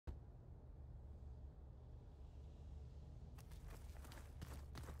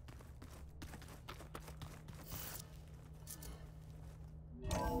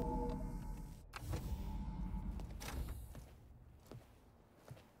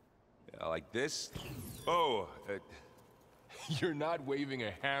Like this? Oh, You're not waving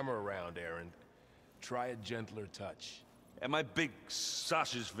a hammer around, Aaron. Try a gentler touch. and my big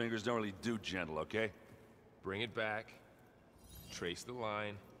sausage fingers don't really do gentle, okay? Bring it back. Trace the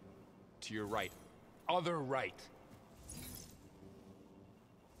line. To your right. Other right.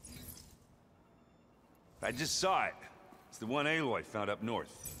 I just saw it. It's the one Aloy found up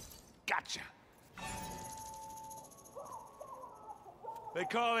north. Gotcha! They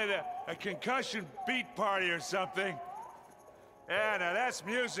call it a concussion beat party or something. Yeah, now that's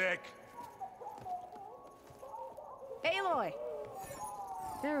music. Aloy!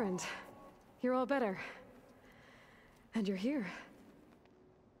 Erend, you're all better. And you're here.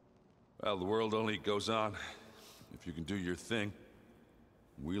 Well, the world only goes on if you can do your thing.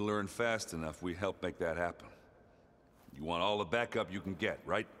 We learn fast enough, we help make that happen. You want all the backup you can get,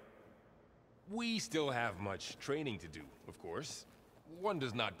 right? We still have much training to do, of course. One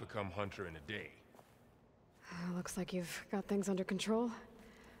does not become hunter in a day. Looks like you've got things under control.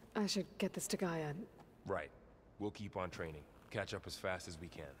 I should get this to Gaia. Right. We'll keep on training. Catch up as fast as we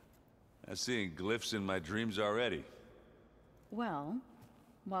can. I'm seeing glyphs in my dreams already. Well,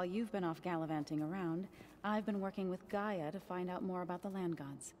 while you've been off gallivanting around, I've been working with Gaia to find out more about the land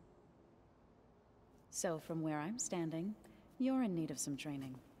gods. So from where I'm standing, you're in need of some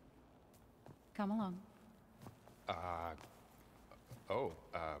training. Come along.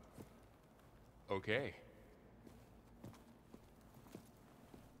 Okay.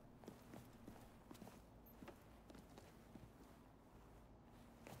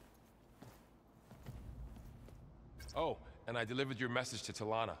 Oh, and I delivered your message to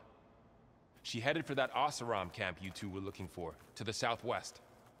Talana. She headed for that Oseram camp you two were looking for, to the southwest.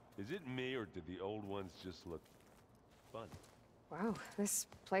 Is it me, or did the old ones just look fun? Wow, this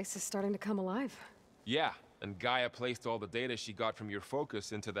place is starting to come alive. Yeah, and Gaia placed all the data she got from your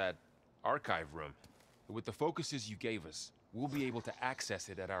focus into that archive room. With the focuses you gave us, we'll be able to access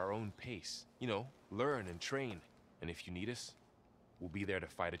it at our own pace. You know, learn and train. And if you need us, we'll be there to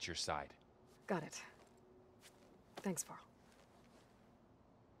fight at your side. Got it. Thanks, Varl.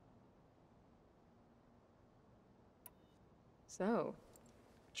 So,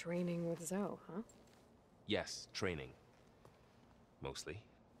 training with Zoe, huh? Yes, training. Mostly.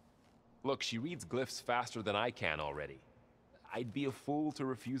 Look, she reads glyphs faster than I can already. I'd be a fool to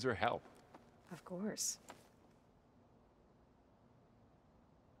refuse her help. Of course.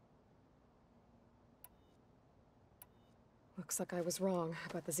 Looks like I was wrong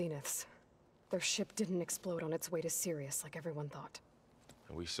about the Zeniths. Their ship didn't explode on its way to Sirius like everyone thought.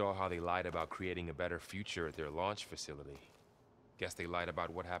 And we saw how they lied about creating a better future at their launch facility. Guess they lied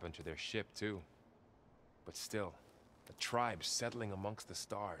about what happened to their ship, too. But still, a tribe settling amongst the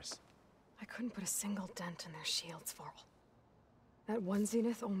stars. I couldn't put a single dent in their shields, Varl. That one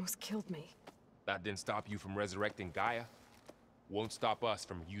Zenith almost killed me. That didn't stop you from resurrecting Gaia. Won't stop us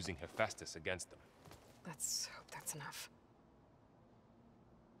from using Hephaestus against them. Let's hope that's enough.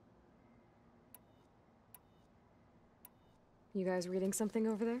 You guys reading something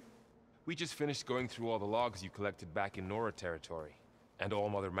over there? We just finished going through all the logs you collected back in Nora territory, and All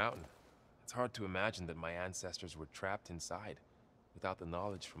Mother Mountain. It's hard to imagine that my ancestors were trapped inside, without the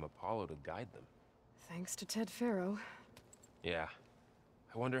knowledge from Apollo to guide them. Thanks to Ted Faro. Yeah.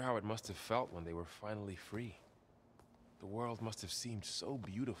 I wonder how it must have felt when they were finally free. The world must have seemed so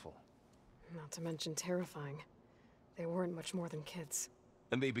beautiful. Not to mention terrifying. They weren't much more than kids.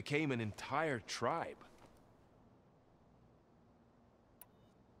 And they became an entire tribe.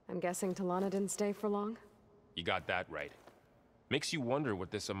 I'm guessing Talana didn't stay for long? You got that right. Makes you wonder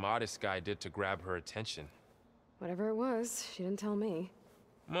what this Amadis guy did to grab her attention. Whatever it was, she didn't tell me.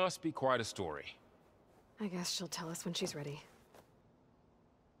 Must be quite a story. I guess she'll tell us when she's ready.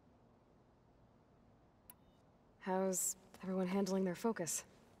 How's everyone handling their focus?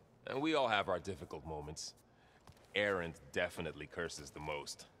 And we all have our difficult moments. Erend definitely curses the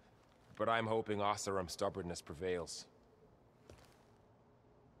most. But I'm hoping Oseram's stubbornness prevails.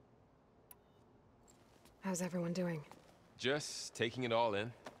 How's everyone doing? Just taking it all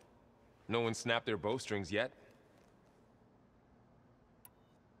in. No one snapped their bowstrings yet.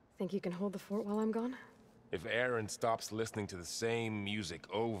 Think you can hold the fort while I'm gone? If Erend stops listening to the same music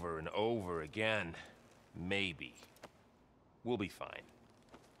over and over again, maybe. We'll be fine.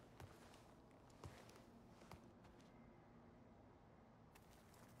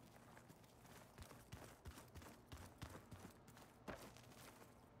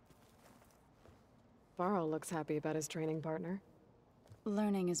 Varl looks happy about his training partner.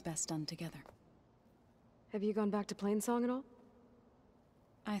 Learning is best done together. Have you gone back to Plainsong at all?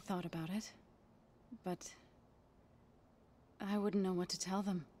 I thought about it, but I wouldn't know what to tell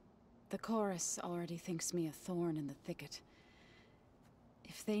them. The chorus already thinks me a thorn in the thicket.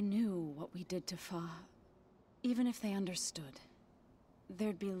 If they knew what we did to Fa, even if they understood,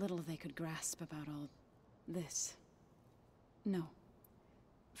 there'd be little they could grasp about all this. No.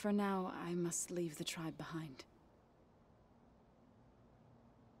 For now, I must leave the tribe behind.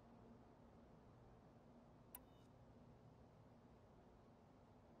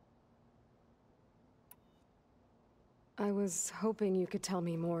 I was hoping you could tell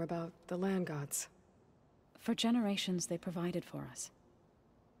me more about the land gods. For generations, they provided for us.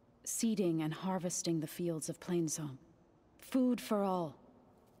 Seeding and harvesting the fields of Plainsong. Food for all.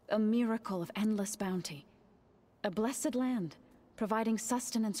 A miracle of endless bounty. A blessed land, providing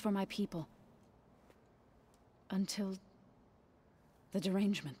sustenance for my people. Until the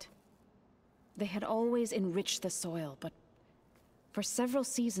derangement. They had always enriched the soil, but for several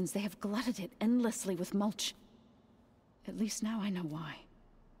seasons they have glutted it endlessly with mulch. At least now I know why.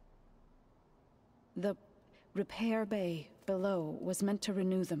 The repair bay below was meant to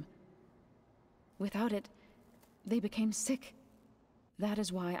renew them. Without it, they became sick. That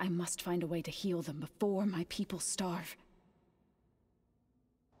is why I must find a way to heal them before my people starve.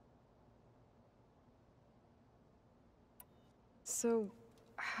 So,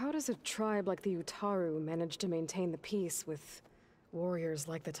 how does a tribe like the Utaru manage to maintain the peace with warriors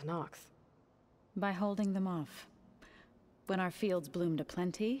like the Tenakth? By holding them off. When our fields bloomed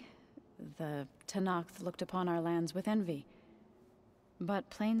aplenty, the Tenakth looked upon our lands with envy. But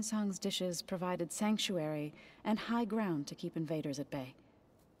Plainsong's dishes provided sanctuary and high ground to keep invaders at bay.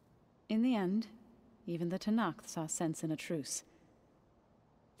 In the end, even the Tenakth saw sense in a truce.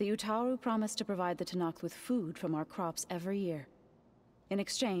 The Utaru promised to provide the Tenakth with food from our crops every year. In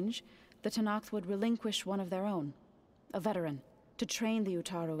exchange, the Tenakth would relinquish one of their own, a veteran, to train the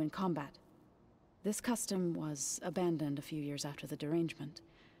Utaru in combat. This custom was abandoned a few years after the derangement.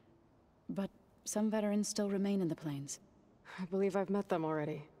 But some veterans still remain in the plains. I believe I've met them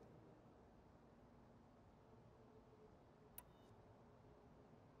already.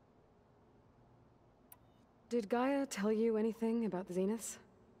 Did Gaia tell you anything about the Zeniths?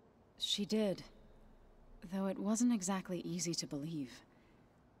 She did. Though it wasn't exactly easy to believe.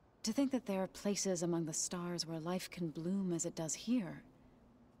 To think that there are places among the stars where life can bloom as it does here.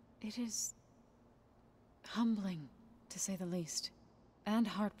 It is humbling, to say the least. And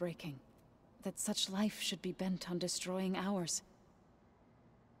heartbreaking. That such life should be bent on destroying ours.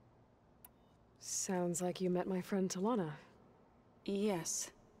 Sounds like you met my friend Talana.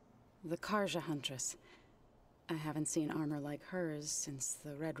 Yes. The Karja Huntress. I haven't seen armor like hers since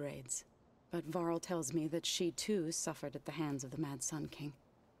the Red Raids. But Varl tells me that she too suffered at the hands of the Mad Sun King.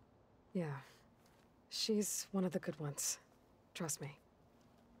 Yeah. She's one of the good ones. Trust me.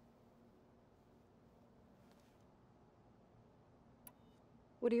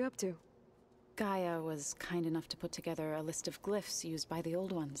 What are you up to? Gaia was kind enough to put together a list of glyphs used by the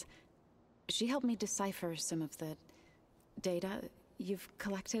Old Ones. She helped me decipher some of the data you've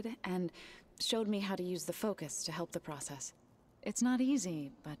collected, and showed me how to use the focus to help the process. It's not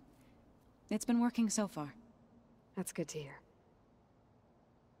easy, but it's been working so far. That's good to hear.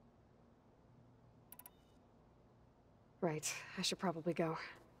 Right, I should probably go.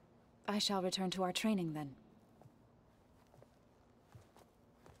 I shall return to our training then.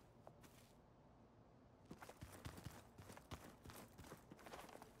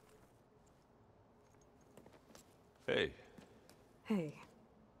 Hey, Hey.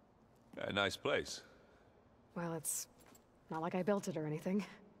 a nice place. Well, it's not like I built it or anything.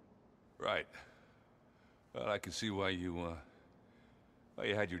 Right. Well, I can see why you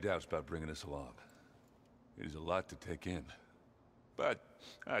had your doubts about bringing us along. It is a lot to take in. But,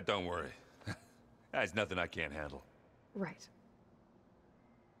 don't worry. That's nothing I can't handle. Right.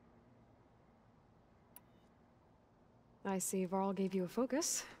 I see Varl gave you a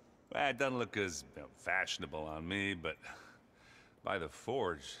focus. Well, it doesn't look as fashionable on me, but by the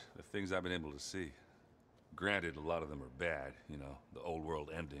Forge, the things I've been able to see. Granted, a lot of them are bad, you know, the old world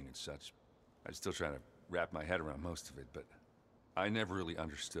ending and such. I'm still trying to wrap my head around most of it, but I never really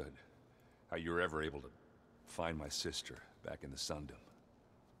understood how you were ever able to find my sister back in the Sundom.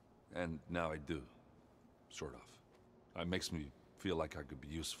 And now I do, sort of. It makes me feel like I could be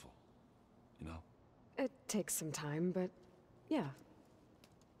useful, you know? It takes some time, but yeah.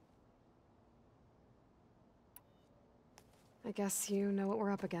 I guess you know what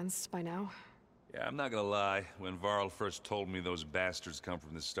we're up against by now. Yeah, I'm not gonna lie. When Varl first told me those bastards come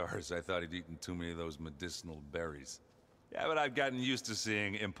from the stars, I thought he'd eaten too many of those medicinal berries. Yeah, but I've gotten used to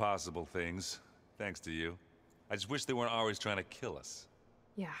seeing impossible things, thanks to you. I just wish they weren't always trying to kill us.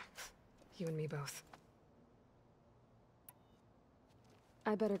 Yeah, you and me both.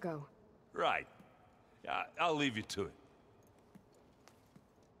 I better go. Right. Yeah, I'll leave you to it.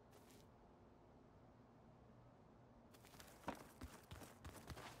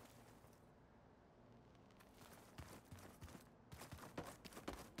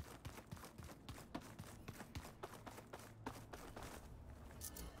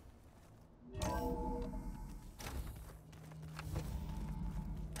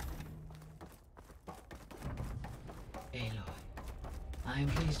 Aloy, I am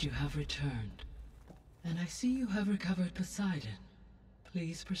pleased you have returned. And I see you have recovered Poseidon.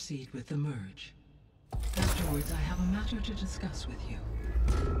 Please proceed with the merge. Afterwards, I have a matter to discuss with you.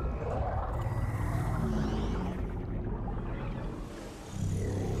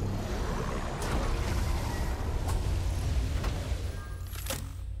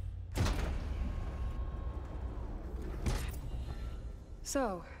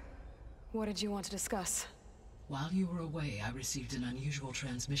 So, what did you want to discuss? While you were away, I received an unusual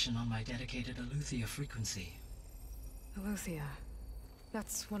transmission on my dedicated Eleuthia frequency. Eleuthia.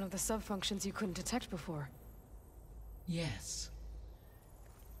 That's one of the sub-functions you couldn't detect before. Yes.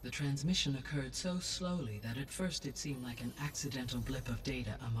 The transmission occurred so slowly that at first it seemed like an accidental blip of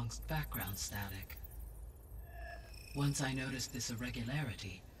data amongst background static. Once I noticed this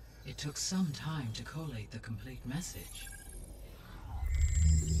irregularity, it took some time to collate the complete message.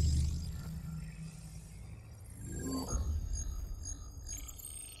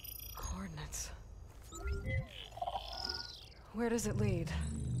 Coordinates. Where does it lead?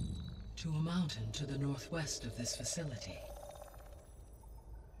 To a mountain to the northwest of this facility.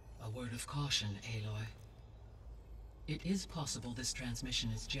 A word of caution, Aloy. It is possible this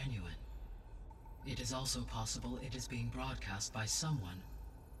transmission is genuine. It is also possible it is being broadcast by someone,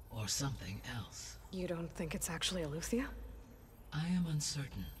 or something else. You don't think it's actually Eleuthia? I am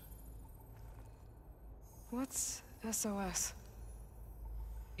uncertain. What's SOS?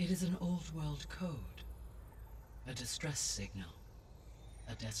 It is an old-world code. A distress signal.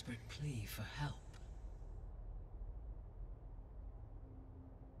 A desperate plea for help.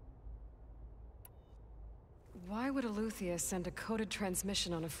 Why would Eleuthia send a coded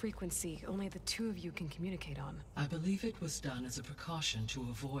transmission on a frequency only the two of you can communicate on? I believe it was done as a precaution to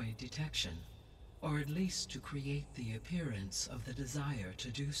avoid detection, or at least to create the appearance of the desire to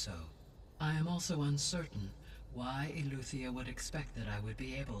do so. I am also uncertain why Eleuthia would expect that I would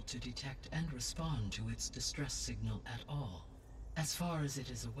be able to detect and respond to its distress signal at all. As far as it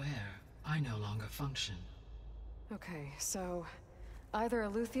is aware, I no longer function. Okay, so either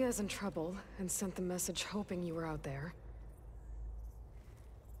Eleuthia is in trouble and sent the message hoping you were out there,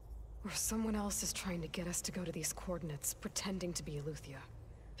 or someone else is trying to get us to go to these coordinates, pretending to be Eleuthia.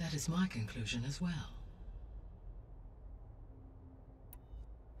 That is my conclusion as well.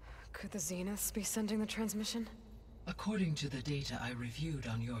 Could the Zeniths be sending the transmission? According to the data I reviewed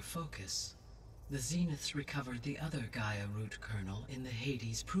on your focus, the Zeniths recovered the other Gaia root kernel in the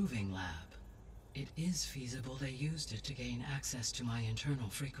Hades Proving Lab. It is feasible they used it to gain access to my internal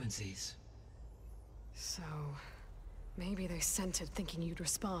frequencies. So, maybe they sent it thinking you'd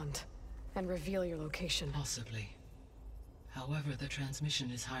respond, and reveal your location. Possibly. However, the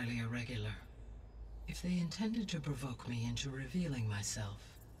transmission is highly irregular. If they intended to provoke me into revealing myself,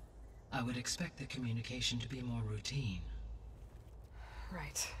 I would expect the communication to be more routine.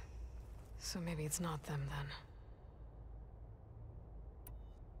 Right. So maybe it's not them, then.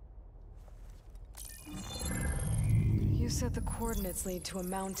 You said the coordinates lead to a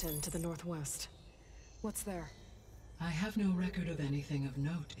mountain to the northwest. What's there? I have no record of anything of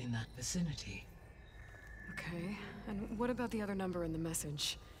note in that vicinity. Okay, and what about the other number in the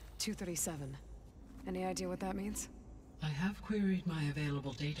message? 237. Any idea what that means? I have queried my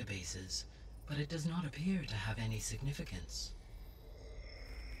available databases, but it does not appear to have any significance.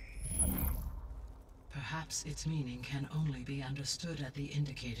 Perhaps its meaning can only be understood at the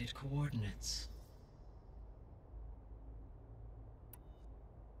indicated coordinates.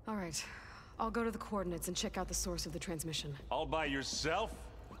 All right, I'll go to the coordinates and check out the source of the transmission. All by yourself?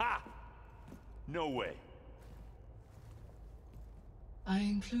 Ha! No way. I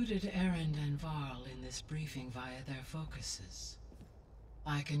included Erend and Varl in this briefing via their focuses.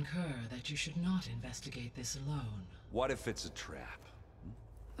 I concur that you should not investigate this alone. What if it's a trap?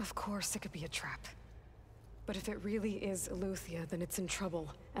 Of course it could be a trap. But if it really is Eleuthia, then it's in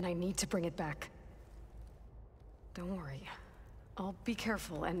trouble, and I need to bring it back. Don't worry. I'll be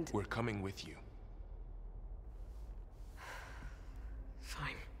careful and... We're coming with you.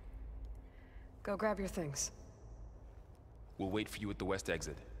 Fine. Go grab your things. We'll wait for you at the west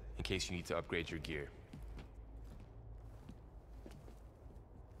exit, in case you need to upgrade your gear.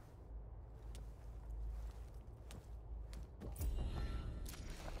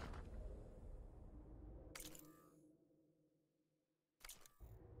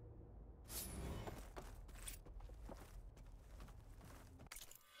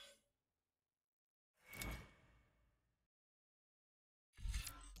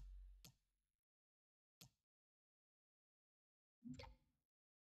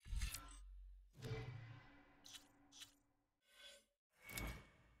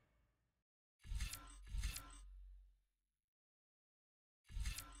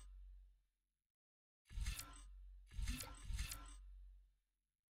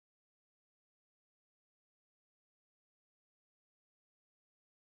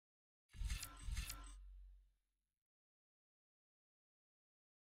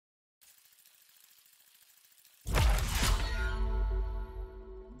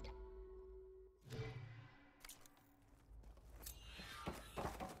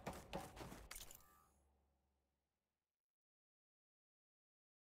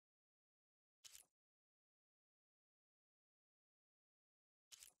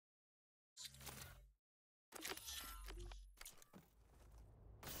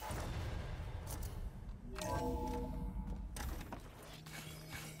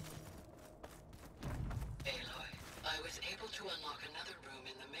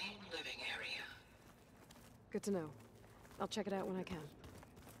 Good to know. I'll check it out when I can.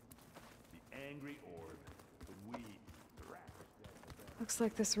 The angry orb. The weed. The rat. Looks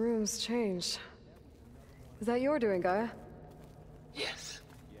like this room's changed. Is that your doing, Gaia? Yes.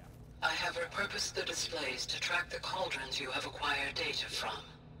 I have repurposed the displays to track the cauldrons you have acquired data from.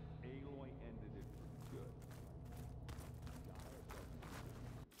 Aloy ended it for good.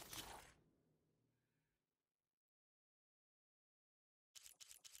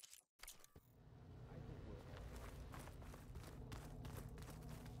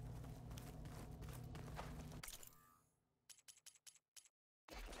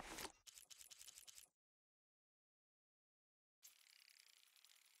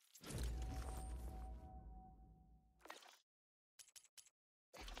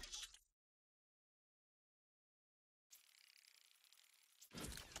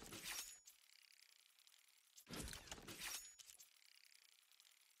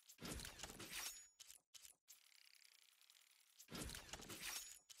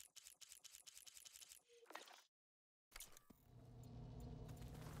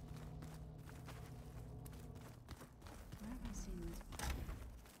 Where have I seen this?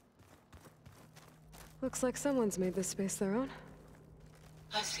 Looks like someone's made this space their own.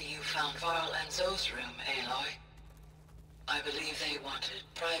 I see you found Varl and Zoe's room, Aloy. I believe they wanted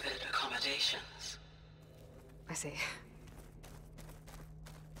private accommodations. I see.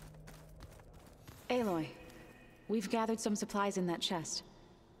 Aloy, we've gathered some supplies in that chest.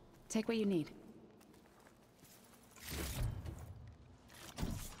 Take what you need.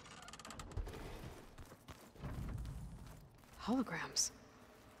 Holograms.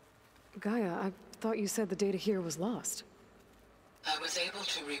 Gaia, I thought you said the data here was lost. I was able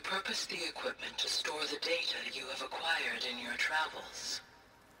to repurpose the equipment to store the data you have acquired in your travels.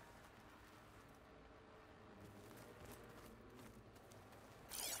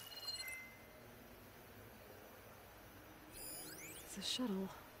 It's a shuttle.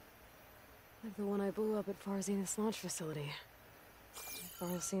 Like the one I blew up at Far Zenith's launch facility.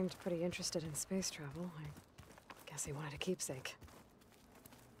 Varl seemed pretty interested in space travel. I guess he wanted a keepsake.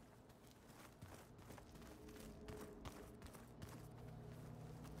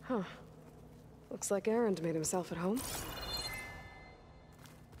 Huh. Looks like Erend made himself at home.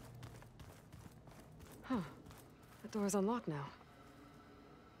 Huh. The door's unlocked now.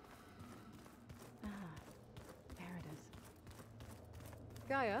 Ah, there it is.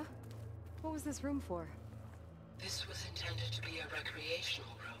 Gaia, what was this room for? This was intended to be a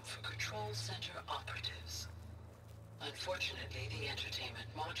recreational room for Control Center operatives. Unfortunately, the entertainment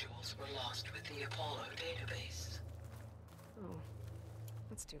modules were lost with the Apollo database. Oh,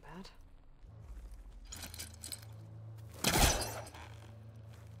 that's too bad.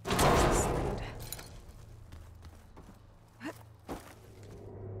 Where's the slide?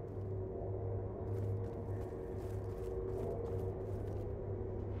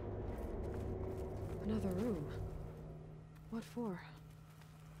 Another room. What for?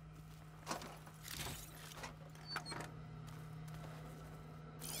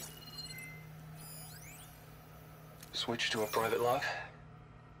 Switch to a private log?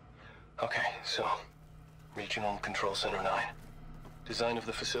 Okay, so... Regional Control Center 9. Design of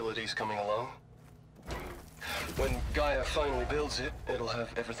the facility's coming along. When Gaia finally builds it, it'll have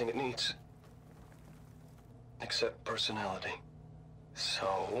everything it needs. Except personality.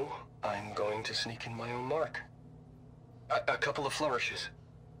 So, I'm going to sneak in my own mark. A couple of flourishes.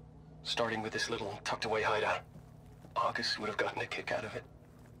 Starting with this little tucked-away hideout. August would have gotten a kick out of it.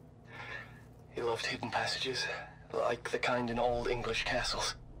 He loved hidden passages, like the kind in old English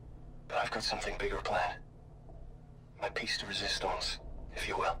castles. But I've got something bigger planned. My piece de resistance, if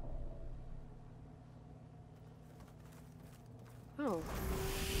you will. Oh,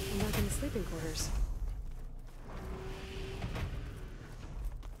 I'm back in the sleeping quarters.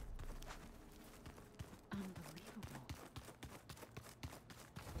 Unbelievable.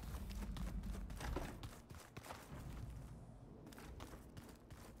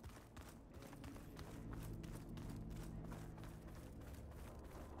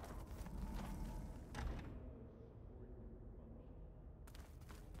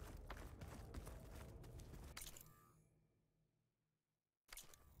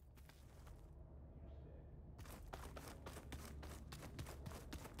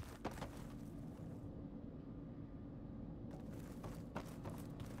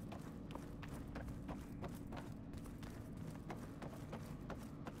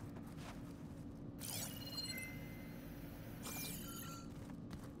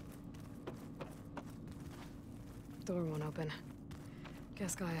 Door won't open.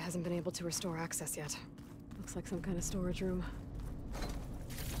 Guess Gaia hasn't been able to restore access yet. Looks like some kind of storage room.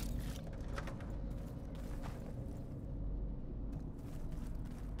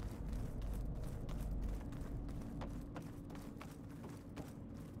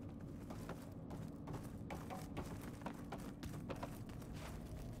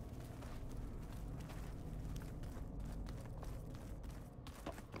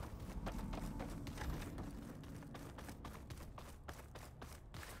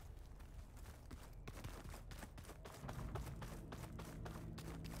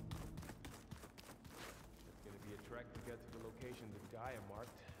 Gaia marked.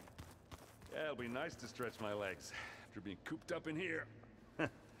 Yeah, it'll be nice to stretch my legs after being cooped up in here.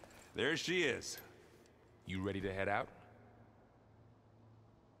 There she is. You ready to head out?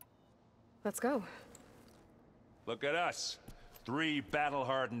 Let's go. Look at us. 3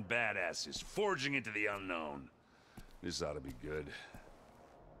 battle-hardened badasses forging into the unknown. This ought to be good.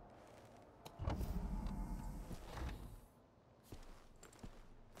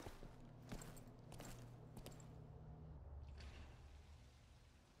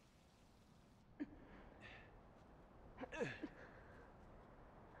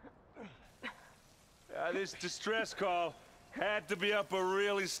 This distress call had to be up a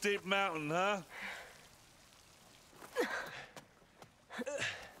really steep mountain, huh?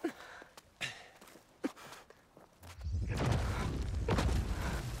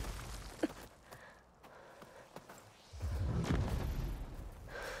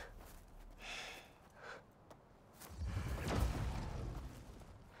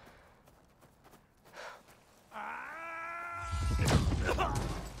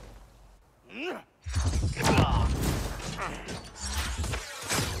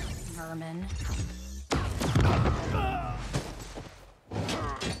 Vermin.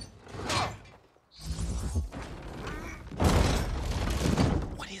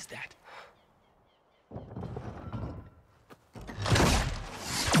 What is that?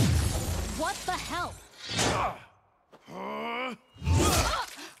 What the hell?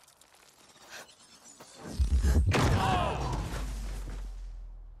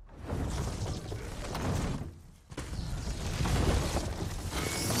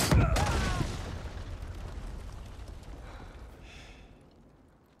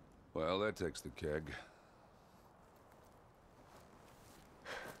 Well, that takes the keg.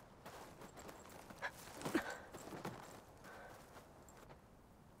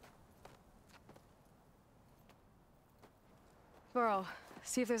 Varl,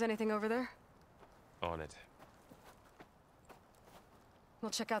 see if there's anything over there. On it. We'll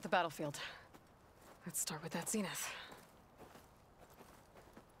check out the battlefield. Let's start with that Zenith.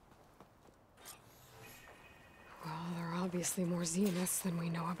 Well, there are obviously more Zeniths than we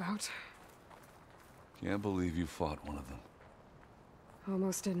know about. Can't believe you fought one of them.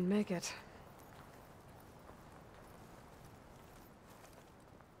 Almost didn't make it.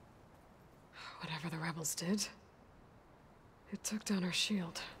 Whatever the rebels did, it took down her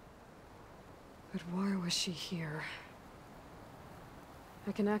shield. But why was she here?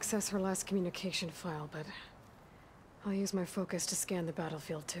 I can access her last communication file, but I'll use my focus to scan the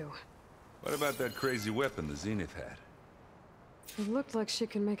battlefield too. What about that crazy weapon the Zenith had? It looked like she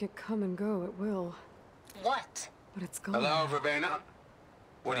can make it come and go at will, What? but it's gone. Hello, Verbena?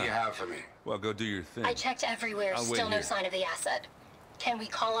 What do you have for me? Well, go do your thing. I checked everywhere, I'll wait still no here. sign of the asset. Can we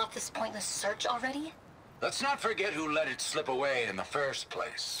call off this pointless search already? Let's not forget who let it slip away in the first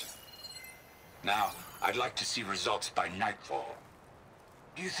place. Now, I'd like to see results by nightfall.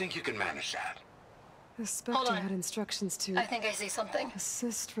 Do you think you can manage that? The Hold Spectre on. had instructions to I think I see something.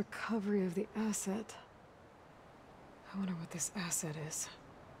 assist recovery of the asset. I wonder what this asset is.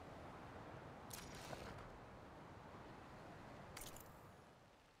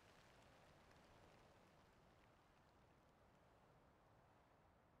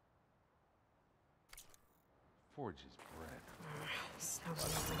 Forge's bread. Snow's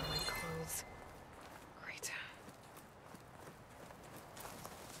melting on my clothes. Great.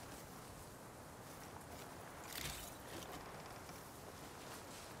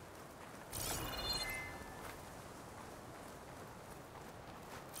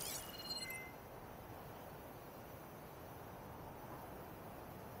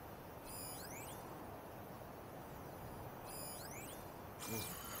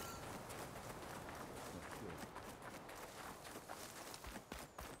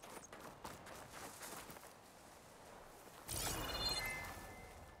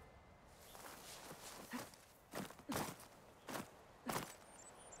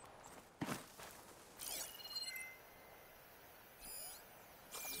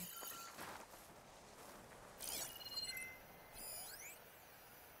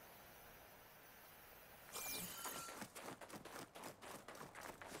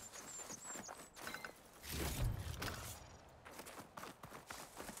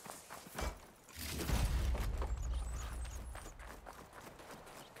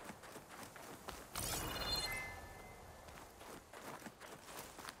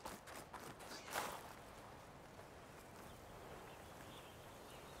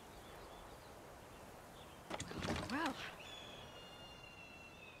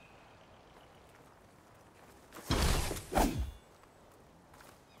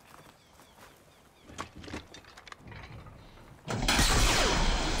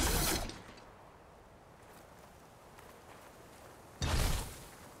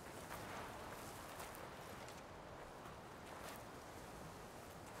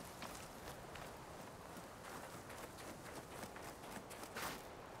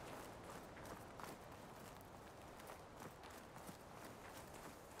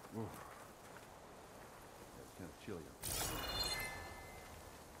 It's kind of chilly up here.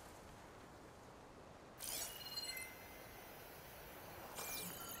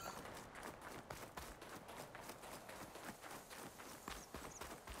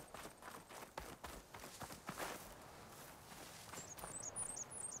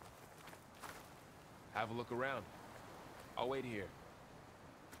 Have a look around. I'll wait here.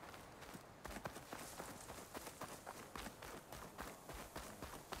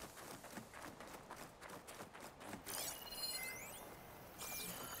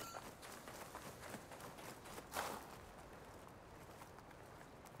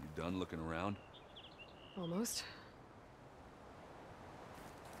 You done looking around? Almost.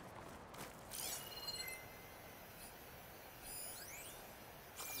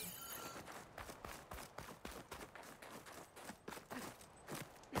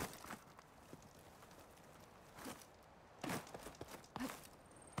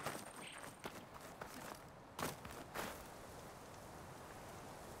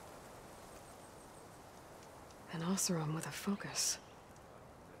 An Oseram with a focus.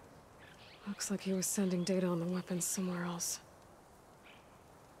 Looks like he was sending data on the weapons somewhere else.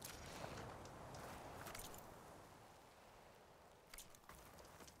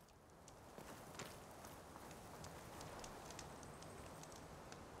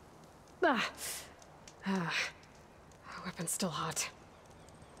 Weapon's still hot.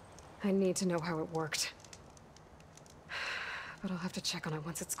 I need to know how it worked. But I'll have to check on it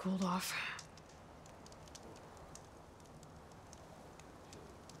once it's cooled off.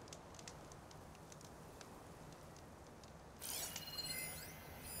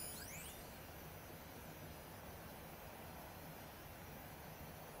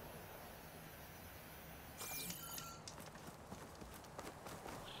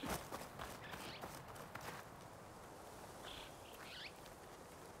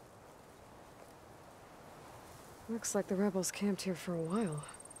 Looks like the rebels camped here for a while.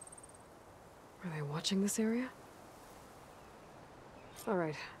 Are they watching this area? All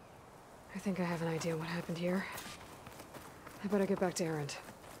right. I think I have an idea what happened here. I better get back to Erend.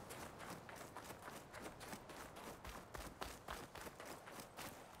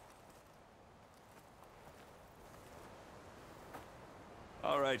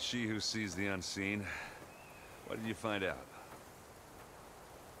 All right, she who sees the unseen. What did you find out?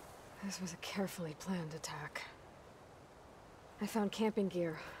 This was a carefully planned attack. I found camping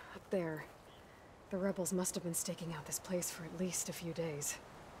gear up there. The rebels must have been staking out this place for at least a few days.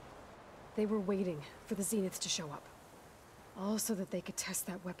 They were waiting for the Zeniths to show up. All so that they could test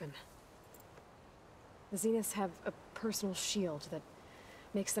that weapon. The Zeniths have a personal shield that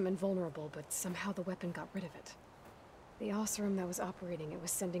makes them invulnerable, but somehow the weapon got rid of it. The Oseram that was operating it was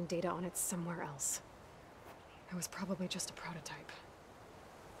sending data on it somewhere else. It was probably just a prototype.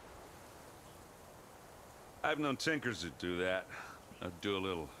 I've known tinkers that do that. I'd do a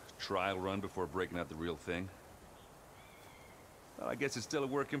little trial run before breaking out the real thing. Well, I guess it's still a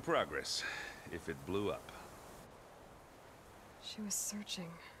work in progress, if it blew up. She was searching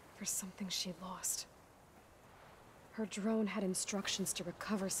for something she'd lost. Her drone had instructions to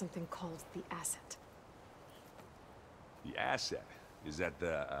recover something called the Asset. The Asset? Is that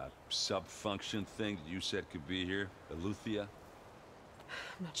the sub-function thing that you said could be here? Eleuthia?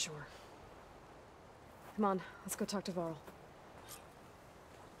 I'm not sure. Come on, let's go talk to Varl.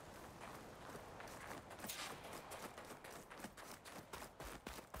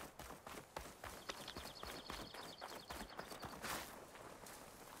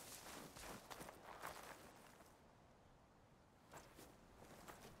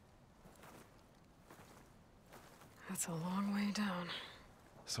 That's a long way down.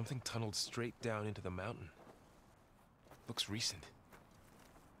 Something tunneled straight down into the mountain. Looks recent.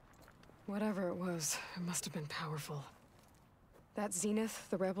 Whatever it was, it must have been powerful. That Zenith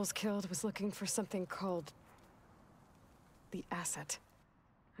the rebels killed was looking for something called the Asset.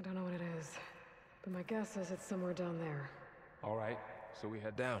 I don't know what it is, but my guess is it's somewhere down there. All right, so we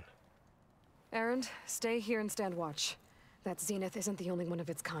head down. Erend, stay here and stand watch. That Zenith isn't the only one of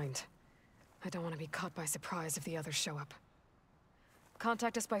its kind. I don't want to be caught by surprise if the others show up.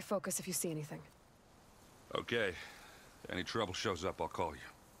 Contact us by focus if you see anything. Okay. If any trouble shows up, I'll call you.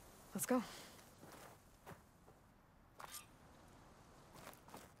 Let's go.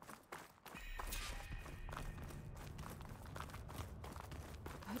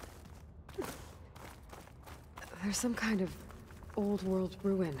 There's some kind of old world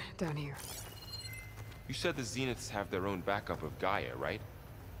ruin down here. You said the Zeniths have their own backup of Gaia, right?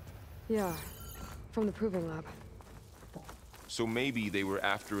 Yeah, from the Proving Lab. So maybe they were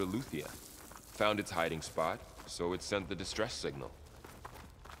after Eleuthia. Found its hiding spot, so it sent the distress signal.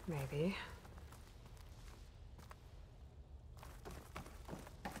 Maybe.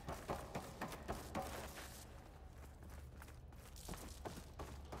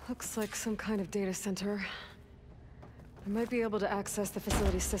 Looks like some kind of data center. I might be able to access the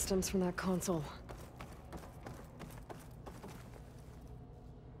facility systems from that console.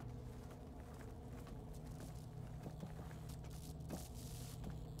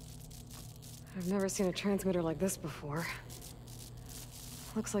 I've never seen a transmitter like this before.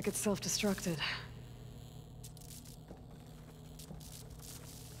 Looks like it's self-destructed.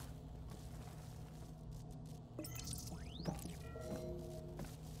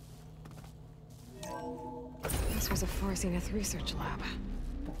 This was a Far Zenith research lab.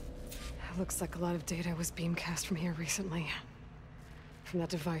 It looks like a lot of data was beamcast from here recently. From that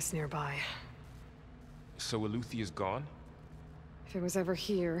device nearby. So Eleuthea's gone? If it was ever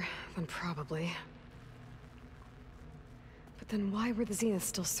here, then probably. But then why were the Zeniths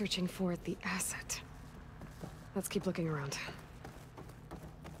still searching for the asset? Let's keep looking around.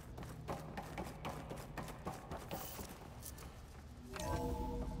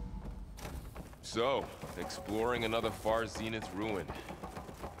 So, exploring another Far Zenith ruin.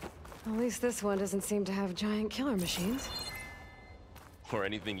 At least this one doesn't seem to have giant killer machines. Or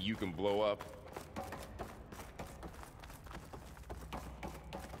anything you can blow up.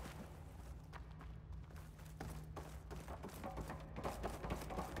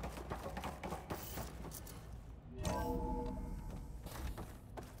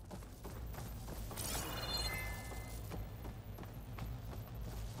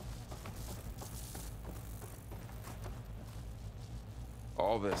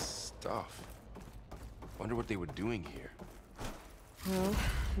 All this stuff. Wonder what they were doing here. Well,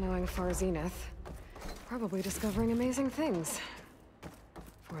 knowing Far Zenith, probably discovering amazing things.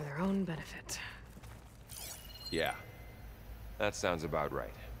 For their own benefit. Yeah, that sounds about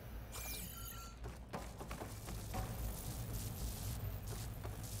right.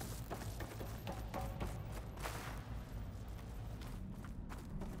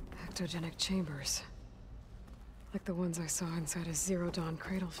 Ectogenic chambers. Like the ones I saw inside a Zero Dawn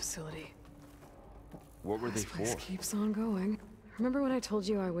cradle facility. What were they This place for? keeps on going. Remember when I told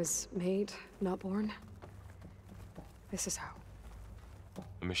you I was made, not born? This is how.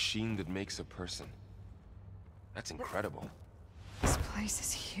 A machine that makes a person. That's incredible. This place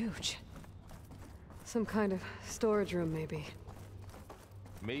is huge. Some kind of storage room, maybe.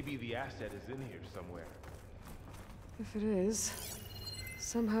 Maybe the asset is in here somewhere. If it is,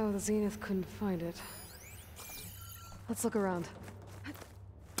 somehow the Zenith couldn't find it. Let's look around.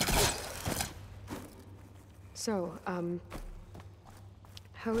 So,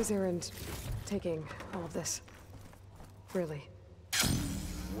 how is Erend taking all of this? Really?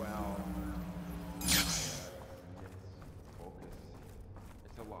 Well... It's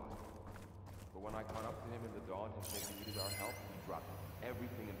a lot. But when I caught up to him in the dawn and said he needed our help, he dropped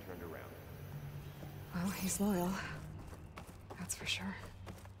everything and turned around. Well, he's loyal. That's for sure.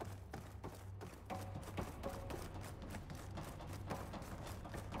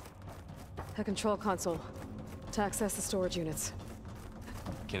 A control console. To access the storage units.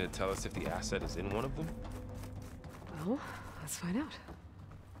 Can it tell us if the asset is in one of them? Well, let's find out.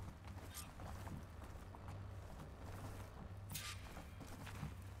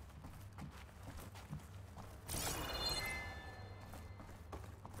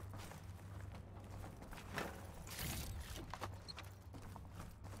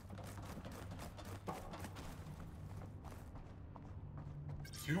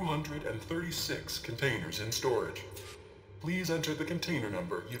 "236 containers in storage. Please enter the container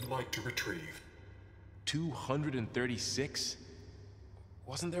number you'd like to retrieve." 236?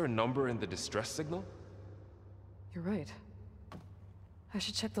 Wasn't there a number in the distress signal? You're right. I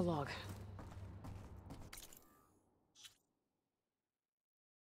should check the log.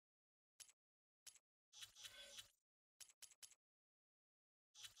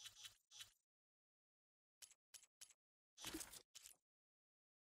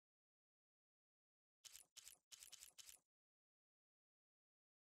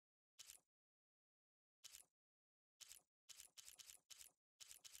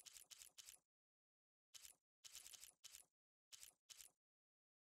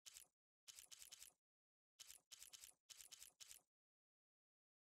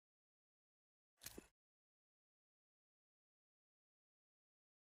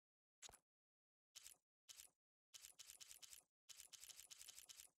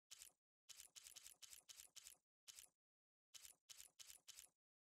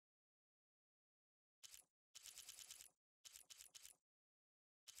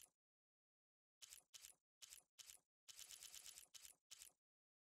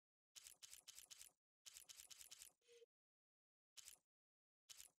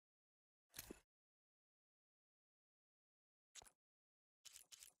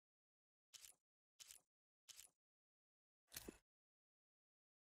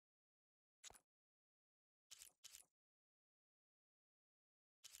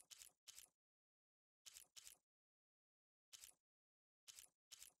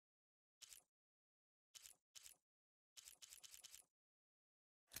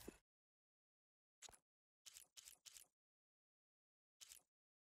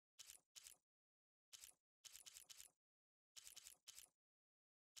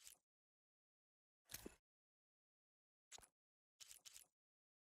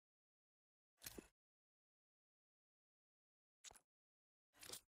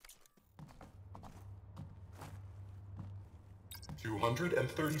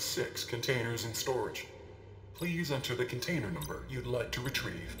 236 containers in storage. Please enter the container number you'd like to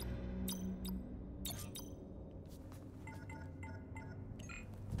retrieve.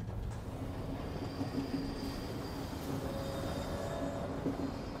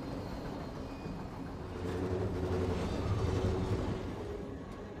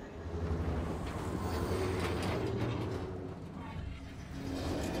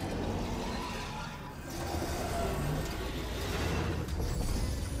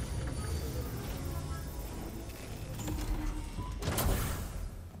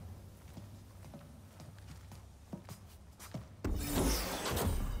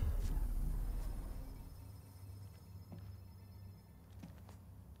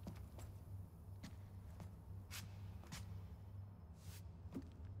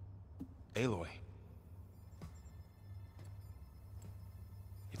 Aloy.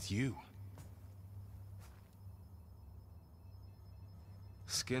 It's you.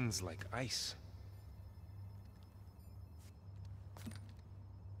 Skin's like ice.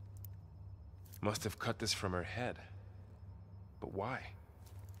 Must have cut this from her head. But why?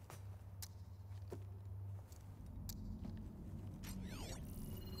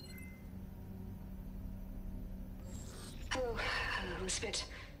 Hello, Elizabeth.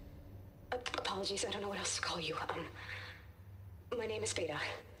 Apologies, I don't know what else to call you. My name is Beta.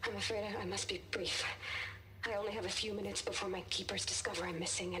 I'm afraid I must be brief. I only have a few minutes before my keepers discover I'm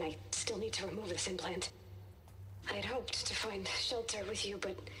missing, and I still need to remove this implant. I had hoped to find shelter with you,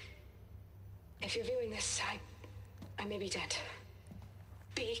 but if you're viewing this, I may be dead.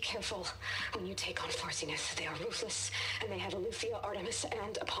 Be careful when you take on Far Zenith. They are ruthless, and they have Eleuthia, Artemis,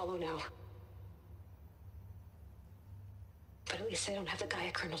 and Apollo now. But at least they don't have the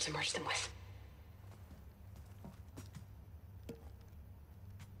Gaia kernel to merge them with.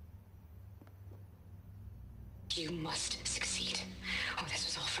 You must succeed, or this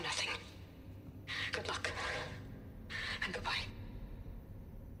was all for nothing. Good luck. And goodbye.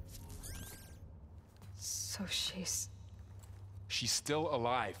 So she's still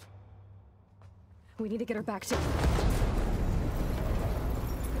alive. We need to get her back to...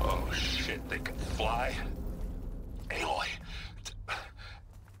 Oh shit, they can fly? Aloy.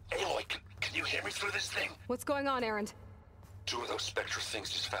 Aloy, can you hear me through this thing? What's going on, Erend? 2 of those Spectre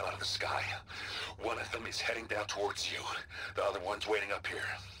things just fell out of the sky. One of them is heading down towards you. The other one's waiting up here.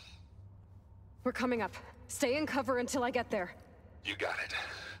 We're coming up. Stay in cover until I get there. You got it.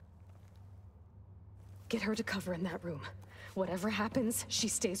 Get her to cover in that room. Whatever happens, she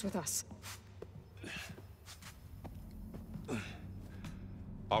stays with us.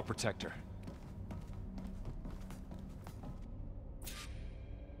 I'll protect her.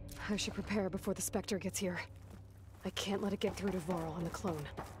 I should prepare before the Spectre gets here. I can't let it get through to Varl and the clone.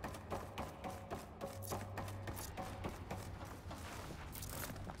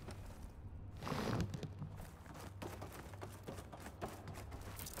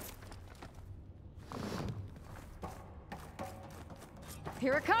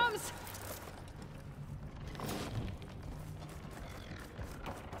 Here it comes!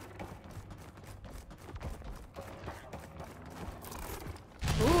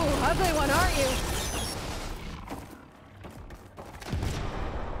 Ooh, ugly one, aren't you?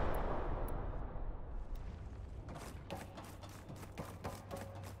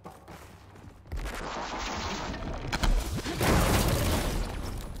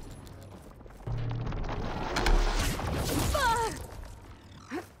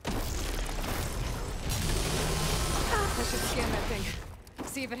 I should scan that thing.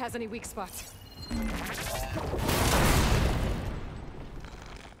 See if it has any weak spots.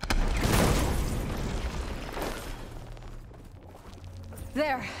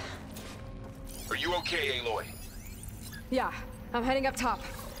 There. Are you okay, Aloy? Yeah, I'm heading up top.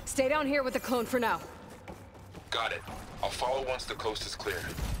 Stay down here with the clone for now. Got it. I'll follow once the coast is clear.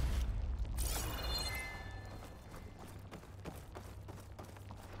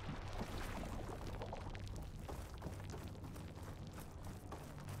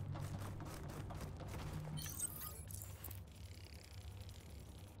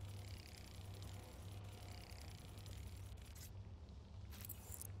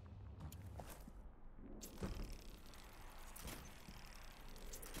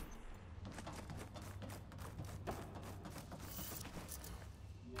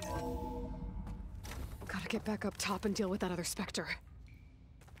 Gotta get back up top and deal with that other Spectre.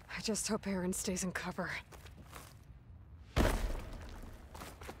 I just hope Erend stays in cover.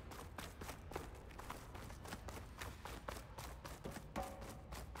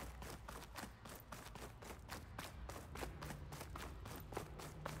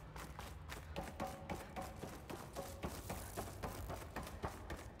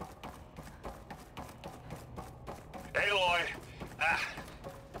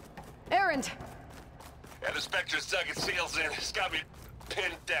 Erend! Yeah, the Spectre's dug its seals in. It's got me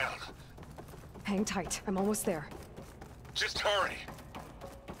pinned down. Hang tight. I'm almost there. Just hurry.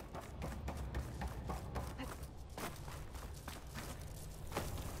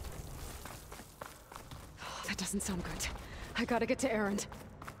 That doesn't sound good. I gotta get to Erend.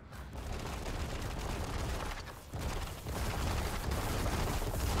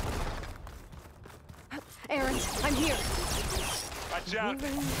 Erend, I'm here. Watch out.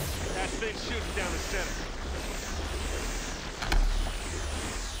 That thing's shooting down the center.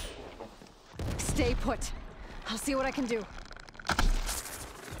 Stay put. I'll see what I can do.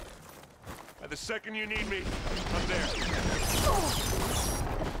 The second you need me, I'm there.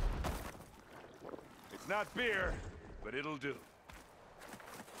 It's not beer, but it'll do.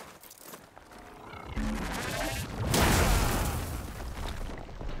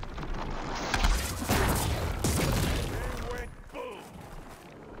 Boom!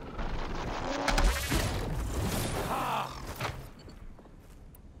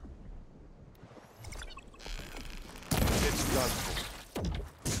 It's done.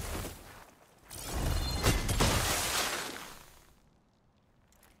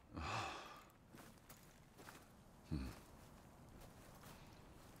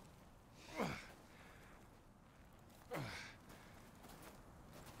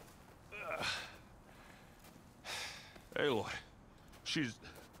 Aloy, she's...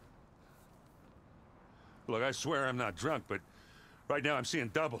 Look, I swear I'm not drunk, but right now I'm seeing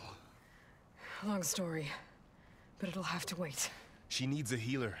double. Long story, but it'll have to wait. She needs a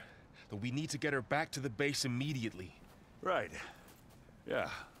healer, but we need to get her back to the base immediately. Right. Yeah.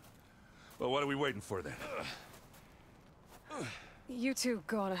 Well, what are we waiting for then? You two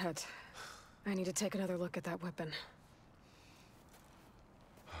go on ahead. I need to take another look at that weapon.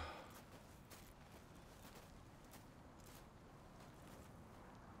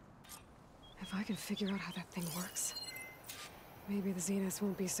 If I can figure out how that thing works, maybe the Zeniths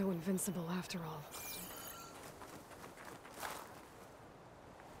won't be so invincible after all.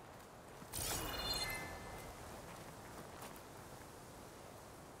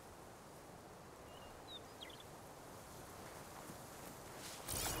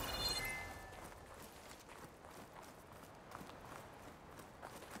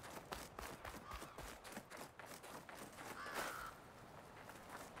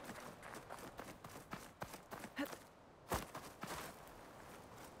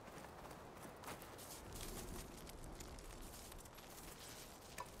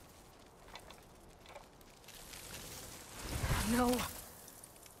 No.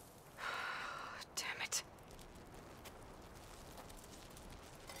 Damn it.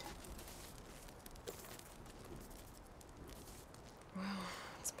 Well,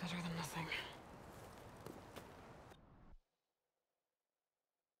 it's better than nothing.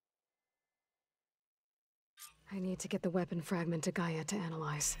 I need to get the weapon fragment to Gaia to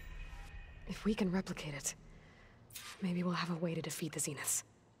analyze. If we can replicate it, maybe we'll have a way to defeat the Zeniths.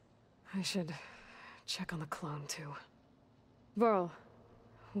 I should check on the clone, too. Varl,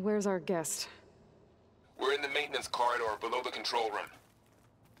 where's our guest? We're in the maintenance corridor below the control room.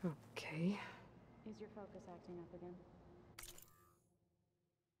 Okay. Is your focus acting up again?